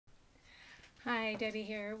Hi, Debbie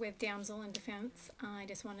here with Damsel in Defense. I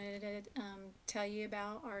just wanted to tell you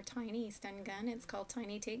about our tiny stun gun. It's called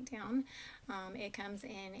Tiny Takedown. It comes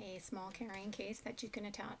in a small carrying case that you can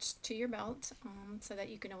attach to your belt so that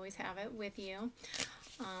you can always have it with you.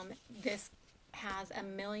 This has a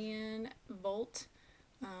 1,000,000 volt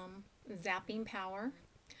zapping power.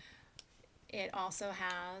 It also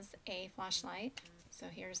has a flashlight. So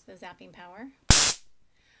here's the zapping power.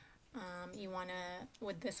 You want to,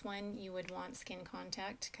 with this one, you would want skin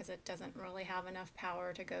contact because it doesn't really have enough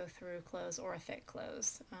power to go through clothes or thick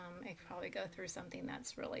clothes. It could probably go through something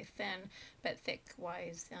that's really thin, but thick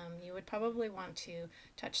wise, you would probably want to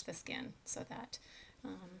touch the skin so that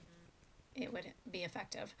it would be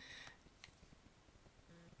effective.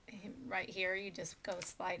 Right here, you just go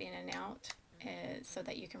slide in and out so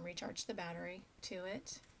that you can recharge the battery to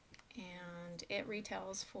it. And it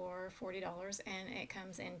retails for $40 and it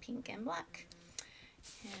comes in pink and black.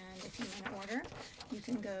 And if you want to order, you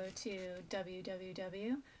can go to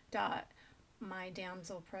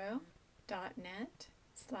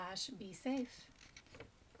www.mydamselpro.net/be safe.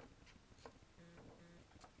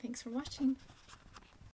 Thanks for watching.